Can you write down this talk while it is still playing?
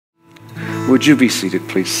Would you be seated,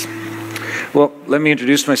 please? Well, let me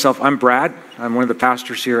introduce myself. I'm Brad. I'm one of the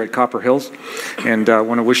pastors here at Copper Hills, and I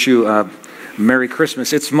want to wish you a Merry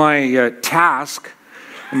Christmas. It's my task,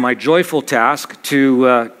 my joyful task,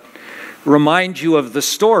 to remind you of the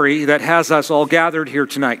story that has us all gathered here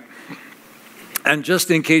tonight. And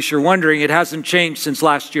just in case you're wondering, it hasn't changed since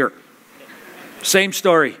last year. Same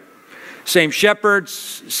story. Same shepherds,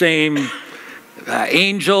 same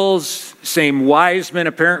angels, same wise men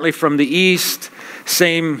apparently from the east,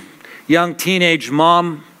 same young teenage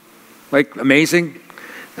mom, like amazing.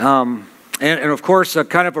 And of course, a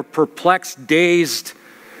kind of a perplexed, dazed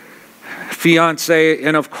fiance,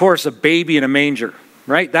 and of course, a baby in a manger,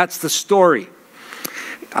 right? That's the story.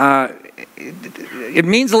 It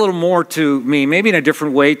means a little more to me, maybe in a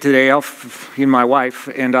different way today. My wife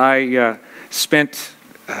and I spent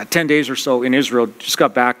 10 days or so in Israel, just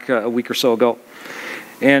got back a week or so ago.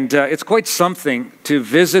 And it's quite something to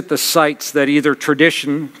visit the sites that either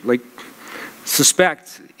tradition, like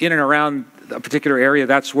suspect in and around a particular area,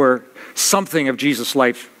 that's where something of Jesus'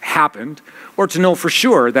 life happened, or to know for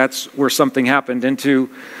sure that's where something happened, and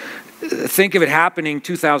to think of it happening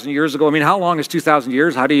 2,000 years ago. I mean, how long is 2,000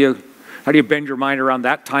 years? How do you bend your mind around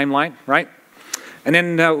that timeline, right? And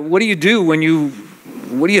then what do you do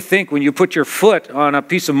what do you think when you put your foot on a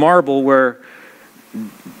piece of marble where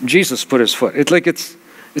Jesus put his foot?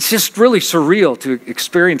 It's just really surreal to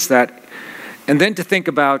experience that. And then to think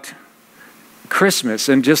about Christmas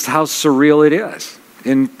and just how surreal it is.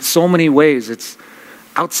 In so many ways, it's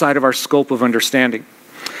outside of our scope of understanding.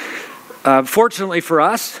 Fortunately for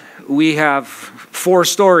us, we have 4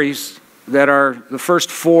 stories that are the first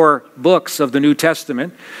 4 books of the New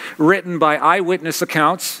Testament, written by eyewitness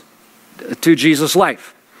accounts to Jesus'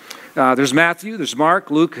 life. There's Matthew, there's Mark,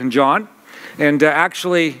 Luke, and John. And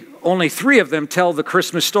actually, only 3 of them tell the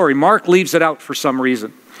Christmas story. Mark leaves it out for some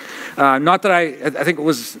reason. Not that I think it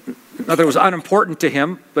was unimportant to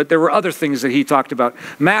him, but there were other things that he talked about.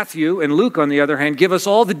 Matthew and Luke, on the other hand, give us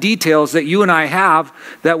all the details that you and I have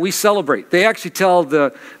that we celebrate. They actually tell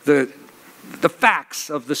the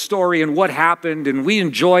facts of the story and what happened, and we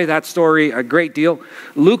enjoy that story a great deal.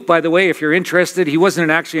 Luke, by the way, if you're interested, he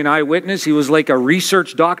wasn't actually an eyewitness. He was like a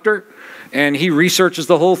research doctor, and he researches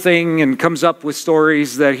the whole thing and comes up with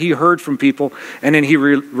stories that he heard from people, and then he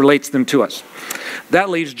relates them to us. That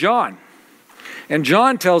leaves John. And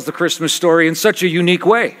John tells the Christmas story in such a unique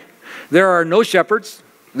way. There are no shepherds.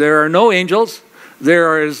 There are no angels.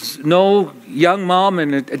 There is no young mom,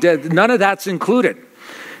 and none of that's included.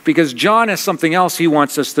 Because John has something else he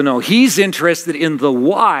wants us to know. He's interested in the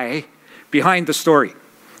why behind the story.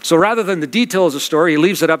 So rather than the details of the story, he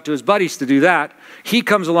leaves it up to his buddies to do that. He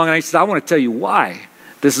comes along and he says, I want to tell you why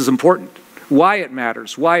this is important, why it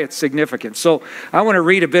matters, why it's significant. So I want to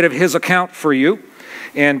read a bit of his account for you.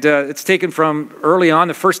 And it's taken from early on,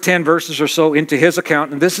 the first 10 verses or so into his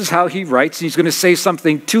account. And this is how he writes. He's going to say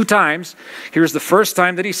something 2 times. Here's the first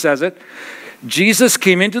time that he says it. Jesus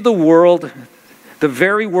came into the world, the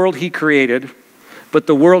very world he created, but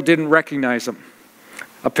the world didn't recognize him.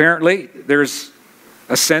 Apparently, there's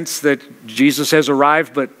a sense that Jesus has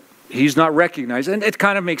arrived, but he's not recognized. And it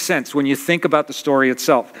kind of makes sense when you think about the story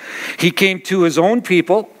itself. He came to his own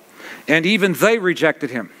people, and even they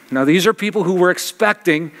rejected him. Now, these are people who were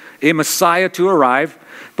expecting a Messiah to arrive,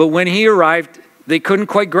 but when he arrived, they couldn't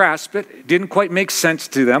quite grasp it. It didn't quite make sense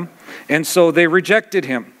to them, and so they rejected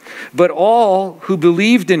him. But all who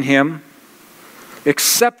believed in him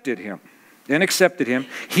accepted him.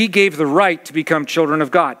 He gave the right to become children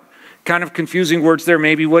of God. Kind of confusing words there,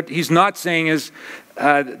 maybe. What he's not saying is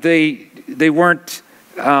they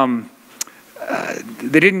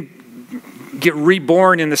didn't get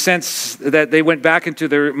reborn in the sense that they went back into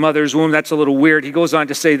their mother's womb. That's a little weird. He goes on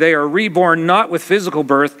to say they are reborn not with physical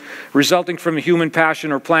birth resulting from a human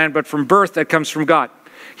passion or plan, but from birth that comes from God.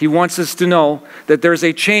 He wants us to know that there's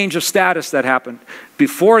a change of status that happened.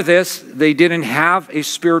 Before this, they didn't have a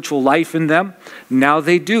spiritual life in them. Now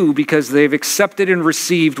they do, because they've accepted and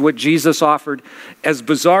received what Jesus offered, as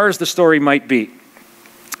bizarre as the story might be.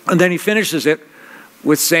 And then he finishes it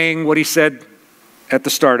with saying what he said at the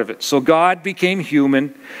start of it. So God became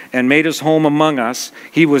human and made his home among us.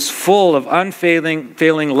 He was full of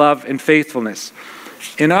unfailing love and faithfulness.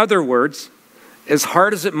 In other words, as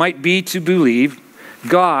hard as it might be to believe,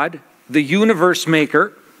 God, the universe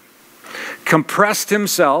maker, compressed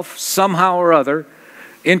himself somehow or other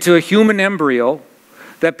into a human embryo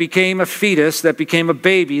that became a fetus, that became a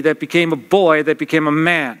baby, that became a boy, that became a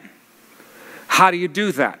man. How do you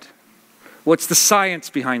do that? What's the science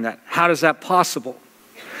behind that? How is that possible?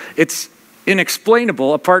 It's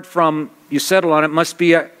inexplainable apart from, you settle on it, must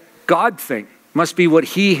be a God thing. Must be what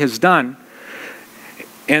he has done.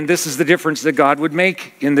 And this is the difference that God would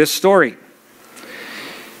make in this story.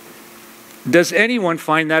 Does anyone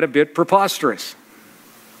find that a bit preposterous?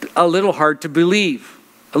 A little hard to believe,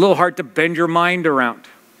 a little hard to bend your mind around.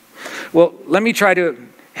 Well, let me try to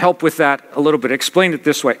help with that a little bit. Explain it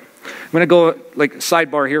this way. I'm going to go like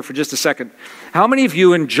sidebar here for just a second. How many of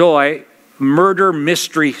you enjoy murder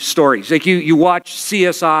mystery stories? Like you watch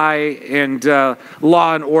CSI and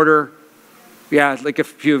Law and Order. Yeah, like a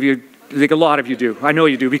few of you, like a lot of you do. I know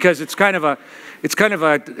you do, because it's kind of a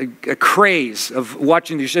craze of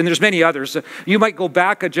watching these, and there's many others. You might go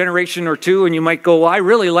back a generation or two and you might go, well, I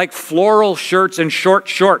really like floral shirts and short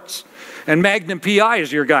shorts. And Magnum P.I.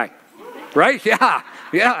 is your guy, right?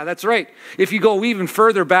 Yeah, that's right. If you go even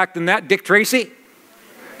further back than that, Dick Tracy,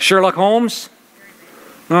 Sherlock Holmes.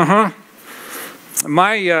 My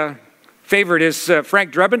favorite is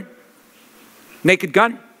Frank Drebin, Naked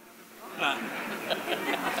Gun.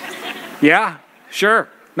 Yeah, sure.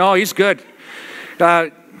 No, he's good.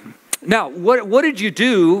 Now, what did you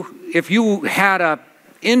do if you had an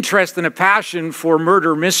interest and a passion for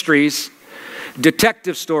murder mysteries,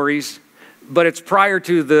 detective stories, but it's prior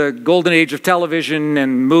to the golden age of television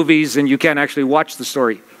and movies and you can't actually watch the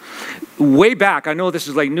story? Way back, I know this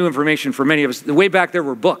is like new information for many of us, way back there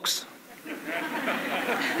were books.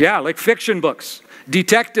 Yeah, like fiction books,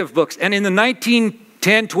 detective books. And in the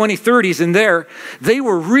 1910, 20, 30s in there, they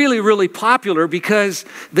were really, really popular because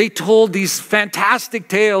they told these fantastic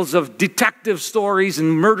tales of detective stories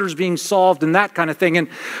and murders being solved and that kind of thing. And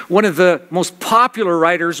one of the most popular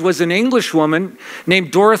writers was an English woman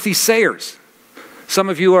named Dorothy Sayers. Some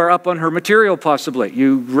of you are up on her material possibly.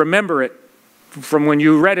 You remember it from when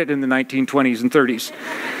you read it in the 1920s and 30s.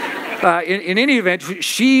 In any event,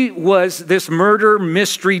 she was this murder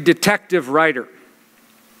mystery detective writer.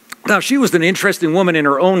 Now, she was an interesting woman in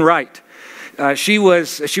her own right. She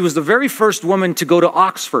was the very first woman to go to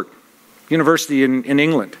Oxford University in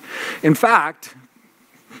England. In fact,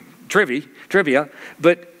 trivia,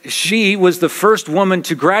 but she was the first woman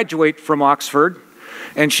to graduate from Oxford,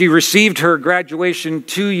 and she received her graduation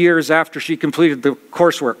 2 years after she completed the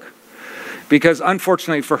coursework. Because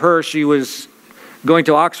unfortunately for her, she was going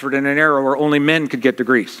to Oxford in an era where only men could get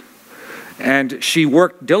degrees. And she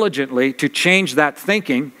worked diligently to change that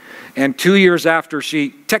thinking, and 2 years after she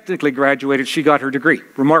technically graduated, she got her degree.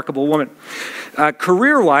 Remarkable woman.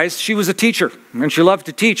 Career-wise, she was a teacher, and she loved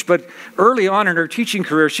to teach, but early on in her teaching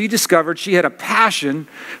career, she discovered she had a passion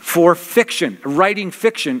for fiction, writing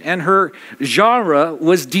fiction, and her genre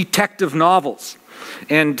was detective novels.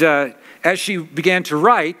 And as she began to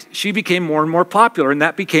write, she became more and more popular, and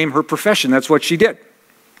that became her profession. That's what she did.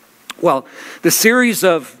 Well, the series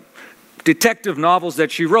of detective novels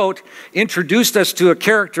that she wrote introduced us to a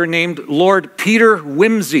character named Lord Peter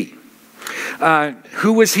Wimsey.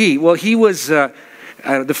 Who was he? Well, he was the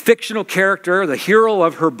fictional character, the hero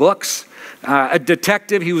of her books, a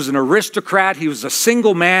detective. He was an aristocrat. He was a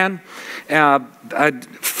single man, a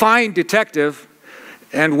fine detective,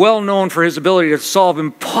 and well known for his ability to solve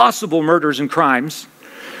impossible murders and crimes.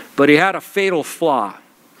 But he had a fatal flaw.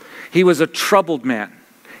 He was a troubled man.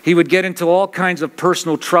 He would get into all kinds of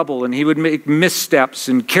personal trouble, and he would make missteps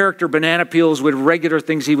and character banana peels with regular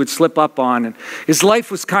things he would slip up on. And his life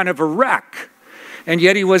was kind of a wreck. And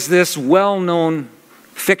yet he was this well-known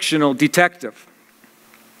fictional detective.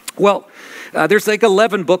 Well, there's like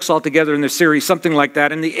 11 books altogether in the series, something like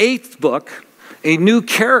that. In the 8th book, a new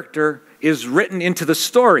character is written into the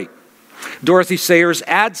story. Dorothy Sayers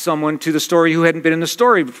adds someone to the story who hadn't been in the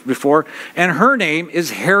story before, and her name is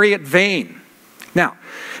Harriet Vane. Now,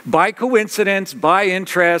 by coincidence, by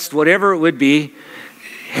interest, whatever it would be,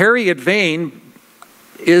 Harriet Vane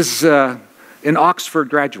is an Oxford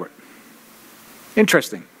graduate.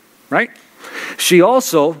 Interesting, right? She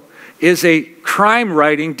also is a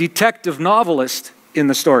crime-writing detective novelist in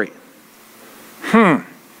the story.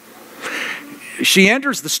 She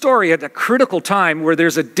enters the story at a critical time where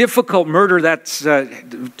there's a difficult murder that's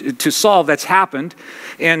to solve that's happened,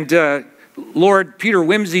 and Lord Peter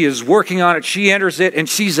Wimsey is working on it. She enters it, and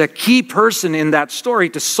she's a key person in that story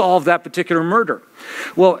to solve that particular murder.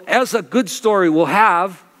 Well, as a good story will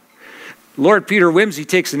have, Lord Peter Wimsey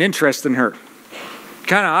takes an interest in her.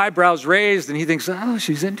 Kind of eyebrows raised, and he thinks, oh,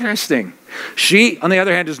 she's interesting. She, on the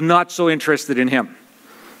other hand, is not so interested in him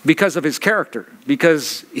because of his character,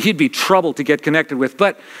 because he'd be trouble to get connected with.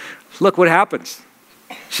 But look what happens.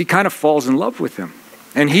 She kind of falls in love with him,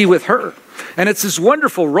 and he with her. And it's this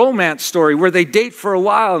wonderful romance story where they date for a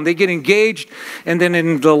while and they get engaged. And then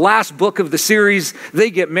in the last book of the series, they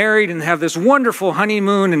get married and have this wonderful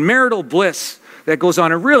honeymoon and marital bliss that goes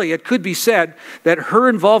on. And really, it could be said that her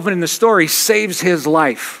involvement in the story saves his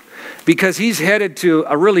life. because he's headed to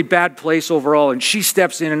a really bad place overall, and she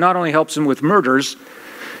steps in and not only helps him with murders,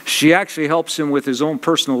 she actually helps him with his own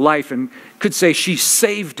personal life, and could say she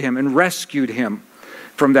saved him and rescued him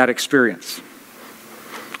from that experience.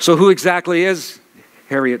 So who exactly is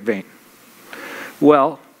Harriet Vane?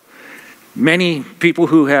 Well, many people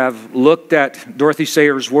who have looked at Dorothy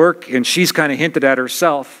Sayers' work, and she's kind of hinted at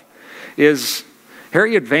herself, is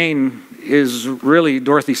Harriet Vane is really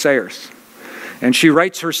Dorothy Sayers. And she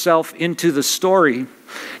writes herself into the story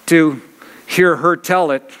to hear her tell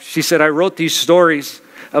it. She said, I wrote these stories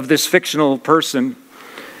of this fictional person,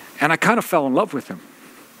 and I kind of fell in love with him.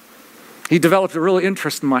 He developed a real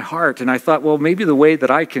interest in my heart, and I thought, well, maybe the way that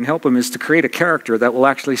I can help him is to create a character that will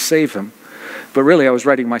actually save him. But really, I was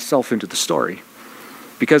writing myself into the story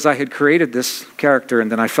because I had created this character, and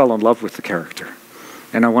then I fell in love with the character.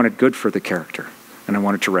 And I wanted good for the character, and I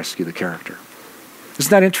wanted to rescue the character. Isn't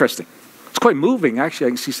that interesting? It's quite moving, actually. I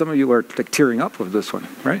can see some of you are like tearing up with this one,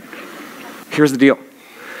 right? Here's the deal.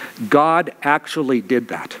 God actually did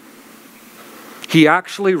that. He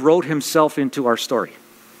actually wrote himself into our story.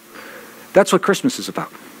 That's what Christmas is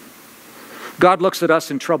about. God looks at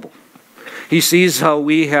us in trouble. He sees how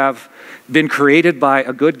we have been created by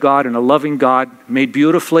a good God and a loving God, made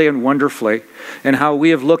beautifully and wonderfully, and how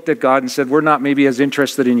we have looked at God and said, we're not maybe as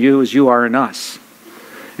interested in you as you are in us.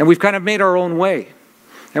 And we've kind of made our own way.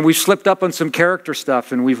 And we've slipped up on some character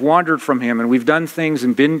stuff, and we've wandered from him, and we've done things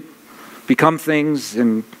and become things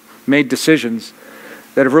and made decisions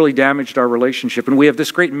that have really damaged our relationship. And we have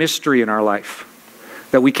this great mystery in our life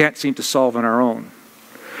that we can't seem to solve on our own.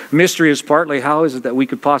 Mystery is partly, how is it that we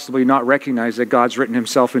could possibly not recognize that God's written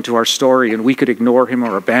himself into our story and we could ignore him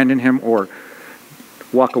or abandon him or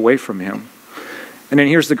walk away from him? And then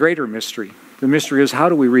here's the greater mystery. The mystery is, how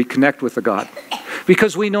do we reconnect with the God?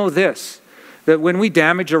 Because we know this, that when we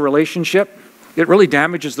damage a relationship, it really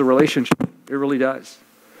damages the relationship. It really does.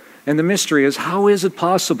 And the mystery is, how is it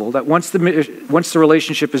possible that once the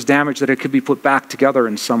relationship is damaged, that it could be put back together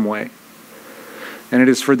in some way? And it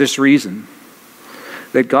is for this reason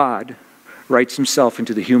that God writes himself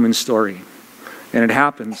into the human story. And it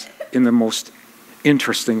happens in the most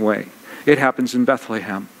interesting way. It happens in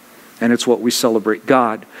Bethlehem. And it's what we celebrate,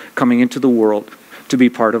 God coming into the world to be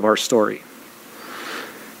part of our story.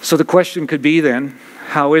 So the question could be then,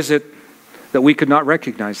 how is it that we could not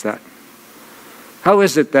recognize that? How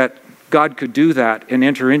is it that God could do that and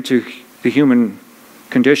enter into the human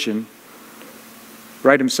condition,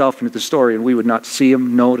 write himself into the story, and we would not see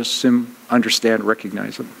him, notice him, understand,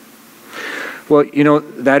 recognize him? Well, you know,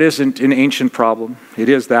 that isn't an ancient problem. It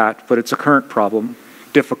is that, but it's a current problem,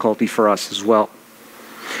 difficulty for us as well.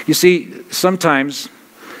 You see, sometimes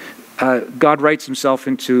God writes himself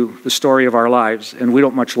into the story of our lives, and we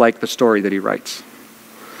don't much like the story that he writes.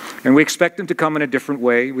 And we expect him to come in a different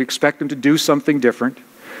way. We expect him to do something different.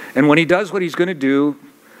 And when he does what he's going to do,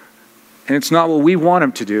 and it's not what we want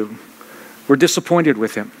him to do, we're disappointed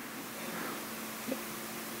with him.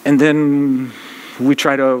 And then we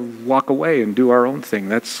try to walk away and do our own thing.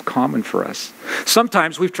 That's common for us.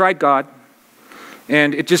 Sometimes we've tried God,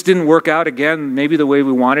 and it just didn't work out again, maybe the way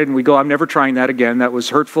we wanted, and we go, I'm never trying that again. That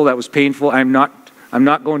was hurtful, that was painful. I'm not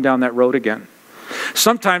going down that road again.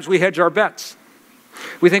 Sometimes we hedge our bets.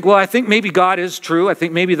 We think, well, I think maybe God is true. I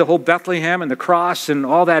think maybe the whole Bethlehem and the cross and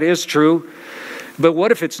all that is true. But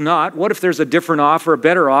what if it's not? What if there's a different offer, a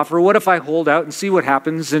better offer? What if I hold out and see what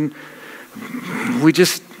happens? And we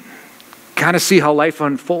just kind of see how life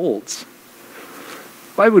unfolds.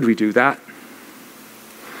 Why would we do that?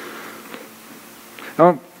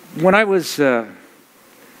 When I was in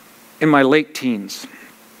my late teens,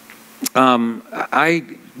 I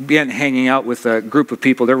began hanging out with a group of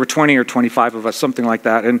people. There were 20 or 25 of us, something like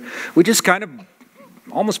that. And we just kind of,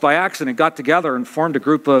 almost by accident, got together and formed a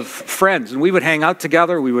group of friends. And we would hang out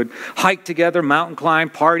together. We would hike together, mountain climb,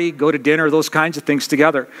 party, go to dinner, those kinds of things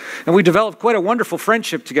together. And we developed quite a wonderful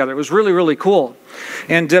friendship together. It was really, really cool.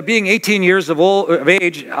 And being 18 years of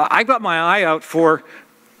age, I got my eye out for,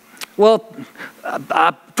 well,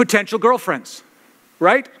 potential girlfriends,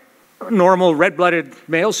 right? Normal, red-blooded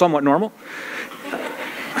males, somewhat normal.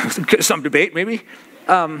 Some debate, maybe.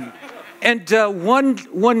 And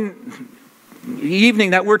one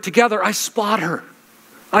evening that we're together, I spot her.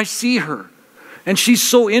 I see her. And she's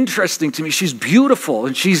so interesting to me. She's beautiful,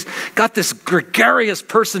 and she's got this gregarious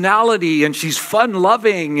personality, and she's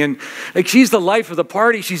fun-loving, and like she's the life of the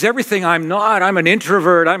party. She's everything I'm not. I'm an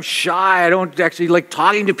introvert. I'm shy. I don't actually like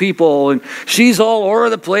talking to people, and she's all over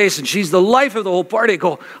the place, and she's the life of the whole party. I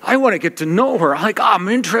go, I want to get to know her. I'm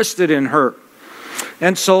interested in her.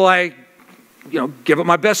 And so I, give it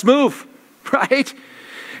my best move, right?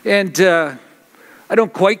 And I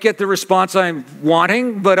don't quite get the response I'm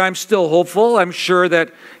wanting, but I'm still hopeful. I'm sure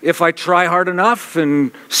that if I try hard enough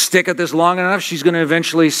and stick at this long enough, she's going to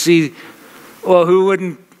eventually see, well, who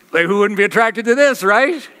wouldn't be attracted to this,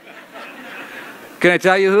 right? Can I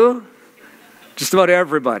tell you who? Just about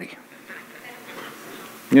everybody.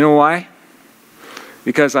 You know why?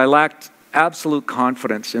 Because I lacked absolute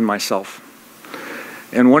confidence in myself.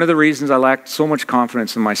 And one of the reasons I lacked so much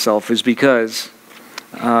confidence in myself is because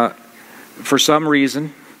for some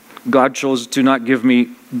reason, God chose to not give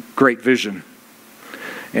me great vision.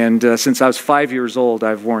 And since I was 5 years old,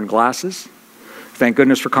 I've worn glasses. Thank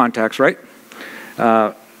goodness for contacts, right?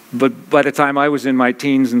 But by the time I was in my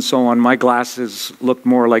teens and so on, my glasses looked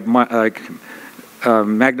more like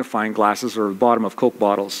magnifying glasses or the bottom of Coke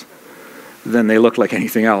bottles than they looked like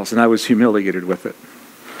anything else. And I was humiliated with it.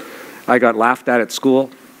 I got laughed at school.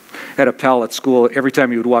 Had a pal at school, every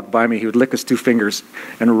time he would walk by me, he would lick his 2 fingers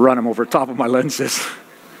and run them over top of my lenses.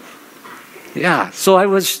 Yeah, so I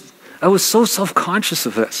was so self-conscious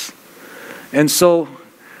of this. And so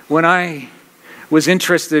when I was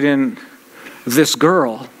interested in this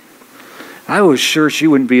girl, I was sure she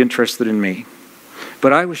wouldn't be interested in me,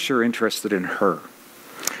 but I was sure interested in her.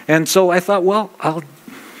 And so I thought, well, I'll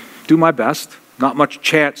do my best. Not much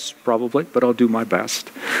chance, probably, but I'll do my best.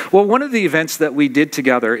 Well, one of the events that we did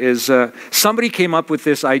together is somebody came up with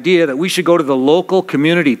this idea that we should go to the local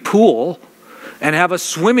community pool and have a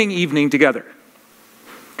swimming evening together.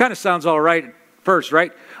 Kind of sounds all right at first,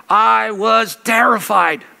 right? I was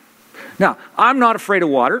terrified. Now, I'm not afraid of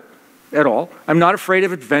water at all. I'm not afraid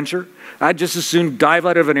of adventure. I'd just as soon dive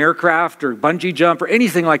out of an aircraft or bungee jump or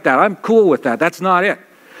anything like that. I'm cool with that. That's not it.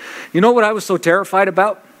 You know what I was so terrified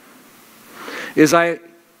about? Is I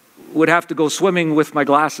would have to go swimming with my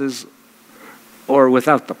glasses or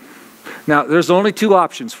without them. Now, there's only 2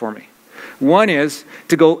 options for me. One is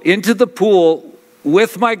to go into the pool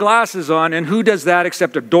with my glasses on, and who does that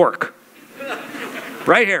except a dork?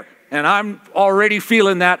 Right here. And I'm already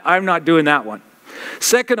feeling that. I'm not doing that one.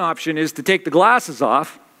 Second option is to take the glasses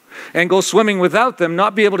off and go swimming without them,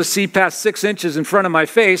 not be able to see past 6 inches in front of my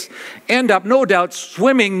face, end up, no doubt,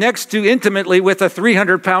 swimming next to intimately with a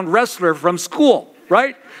 300-pound wrestler from school,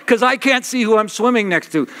 right? Because I can't see who I'm swimming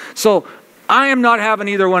next to. So I am not having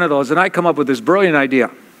either one of those, and I come up with this brilliant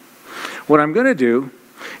idea. What I'm going to do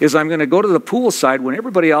is I'm going to go to the pool side when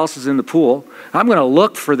everybody else is in the pool. I'm going to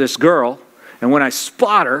look for this girl, and when I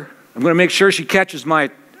spot her, I'm going to make sure she catches my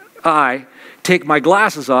eye, take my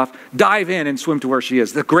glasses off, dive in and swim to where she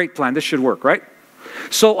is. The great plan. This should work, right?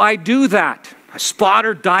 So I do that. I spot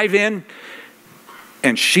her, dive in,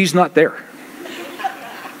 and she's not there.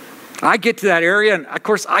 I get to that area, and of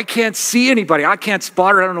course, I can't see anybody. I can't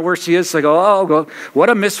spot her. I don't know where she is. So I go, oh,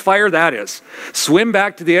 what a misfire that is. Swim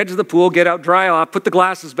back to the edge of the pool, get out, dry off, put the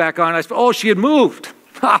glasses back on. Oh, she had moved.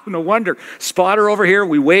 No wonder. Spot her over here.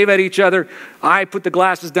 We wave at each other. I put the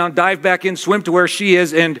glasses down, dive back in, swim to where she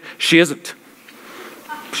is, and she isn't.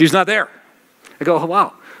 She's not there. I go,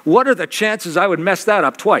 wow, what are the chances I would mess that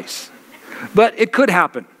up twice? But it could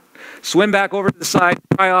happen. Swim back over to the side,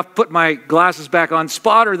 dry off, put my glasses back on,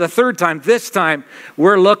 spot her the 3rd time. This time,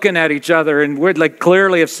 we're looking at each other, and we're like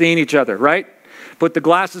clearly have seen each other, right? Put the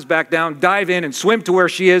glasses back down, dive in, and swim to where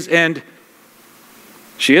she is, and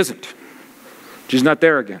she isn't. She's not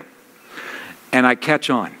there again. And I catch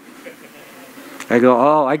on. I go,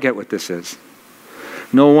 oh, I get what this is.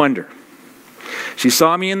 No wonder. She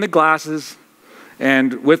saw me in the glasses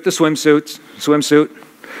and with the swimsuit.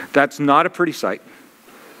 That's not a pretty sight.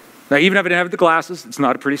 Now, even if I didn't have the glasses, it's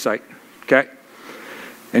not a pretty sight, okay?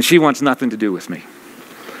 And she wants nothing to do with me.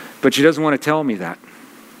 But she doesn't want to tell me that.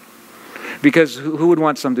 Because who would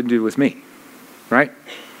want something to do with me, right?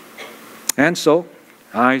 And so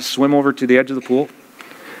I swim over to the edge of the pool,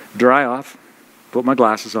 dry off, put my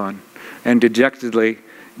glasses on, and dejectedly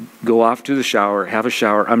go off to the shower, have a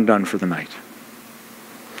shower. I'm done for the night.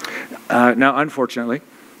 Now, unfortunately,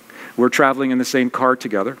 we're traveling in the same car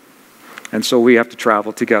together, and so we have to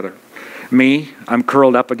travel together. Me, I'm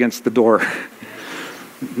curled up against the door,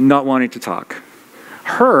 not wanting to talk.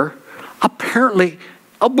 Her, apparently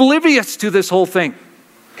oblivious to this whole thing.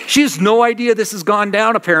 She has no idea this has gone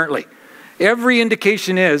down, apparently. Every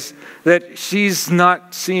indication is that she's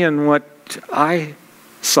not seeing what I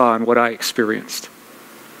saw and what I experienced.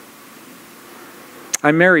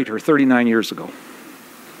 I married her 39 years ago.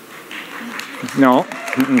 No.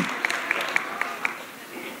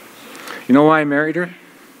 You know why I married her?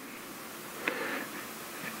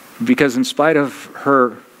 Because in spite of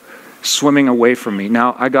her swimming away from me,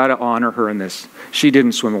 now I got to honor her in this. She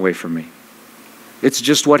didn't swim away from me. It's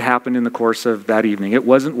just what happened in the course of that evening. It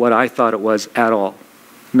wasn't what I thought it was at all.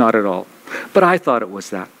 Not at all. But I thought it was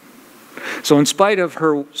that. So in spite of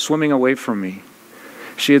her swimming away from me,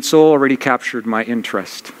 she had so already captured my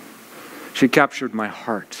interest. She had captured my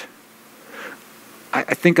heart. I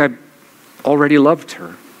think I already loved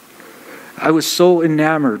her. I was so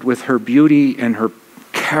enamored with her beauty and her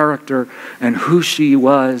character and who she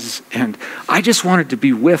was, and I just wanted to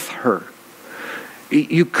be with her.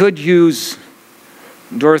 You could use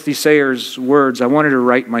Dorothy Sayers' words. I wanted to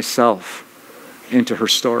write myself into her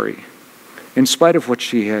story. In spite of what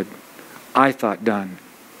she had, I thought, done.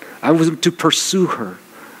 I was to pursue her.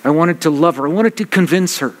 I wanted to love her. I wanted to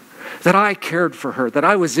convince her that I cared for her, that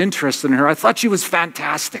I was interested in her. I thought she was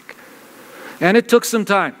fantastic. And it took some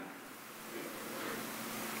time.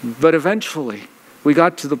 But eventually, we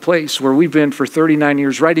got to the place where we've been for 39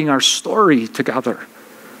 years writing our story together.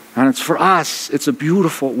 And it's for us, it's a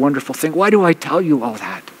beautiful, wonderful thing. Why do I tell you all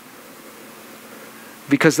that?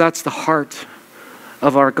 Because that's the heart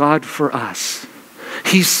of our God for us.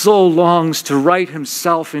 He so longs to write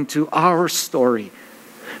himself into our story,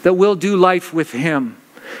 that we'll do life with him,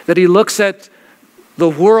 that he looks at the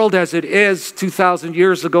world as it is 2,000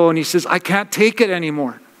 years ago and he says, I can't take it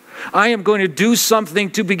anymore. I am going to do something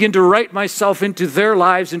to begin to write myself into their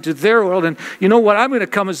lives, into their world. And you know what? I'm going to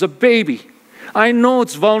come as a baby. I know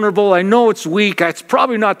it's vulnerable. I know it's weak. It's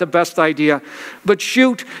probably not the best idea. But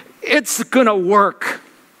shoot, it's going to work.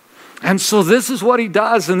 And so this is what he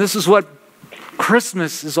does. And this is what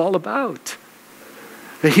Christmas is all about.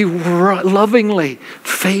 That he lovingly,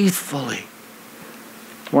 faithfully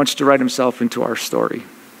wants to write himself into our story.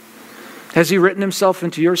 Has he written himself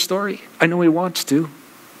into your story? I know he wants to.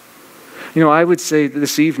 You know, I would say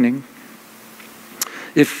this evening,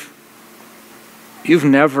 if you've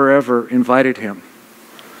never ever invited him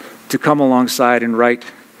to come alongside and write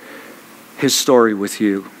his story with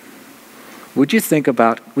you, would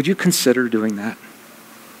you consider doing that?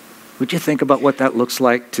 Would you think about what that looks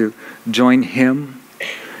like to join him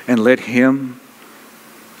and let him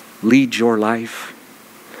lead your life?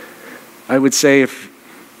 I would say if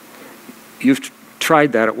you've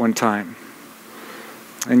tried that at one time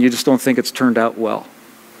and you just don't think it's turned out well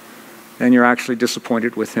and you're actually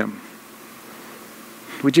disappointed with him,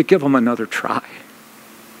 would you give him another try?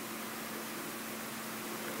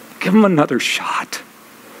 Give him another shot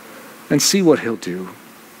and see what he'll do.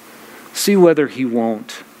 See whether he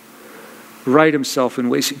won't write himself in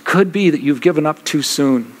ways. It could be that you've given up too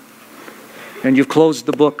soon and you've closed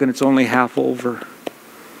the book and it's only half over.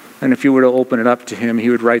 And if you were to open it up to him,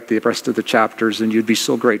 he would write the rest of the chapters and you'd be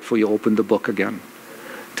so grateful you opened the book again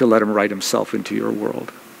to let him write himself into your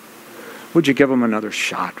world. Would you give him another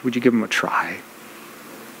shot? Would you give him a try?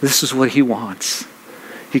 This is what he wants.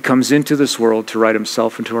 He comes into this world to write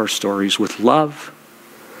himself into our stories with love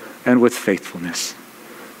and with faithfulness.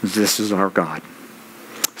 This is our God.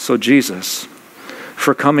 So Jesus,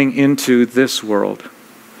 for coming into this world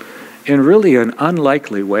in really an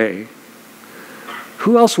unlikely way,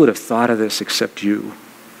 who else would have thought of this except you?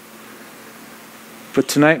 But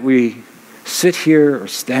tonight we sit here or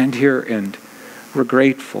stand here and we're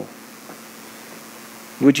grateful.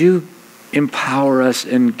 Would you empower us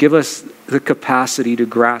and give us the capacity to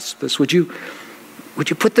grasp this? Would you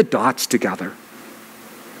put the dots together?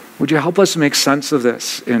 Would you help us make sense of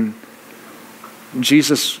this in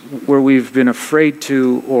Jesus, where we've been afraid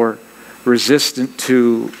to or resistant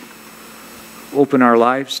to open our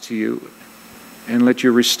lives to you, and let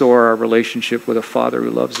you restore our relationship with a Father who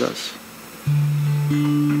loves us?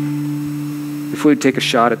 If we would take a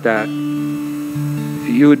shot at that,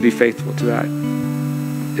 you would be faithful to that.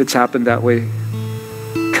 It's happened that way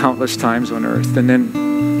countless times on earth. And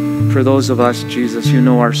then for those of us, Jesus, you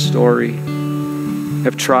know our story,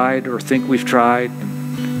 have tried or think we've tried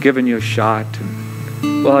and given you a shot,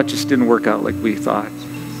 and well, it just didn't work out like we thought.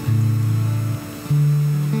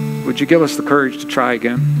 Would you give us the courage to try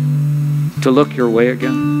again, to look your way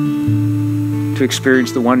again, to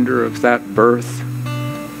experience the wonder of that birth,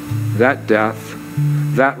 that death,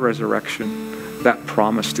 that resurrection, that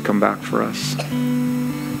promise to come back for us?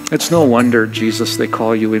 It's no wonder, Jesus, they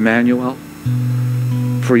call you Emmanuel,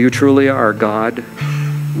 for you truly are God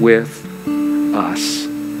with us.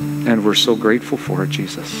 And we're so grateful for it,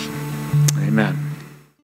 Jesus. Amen.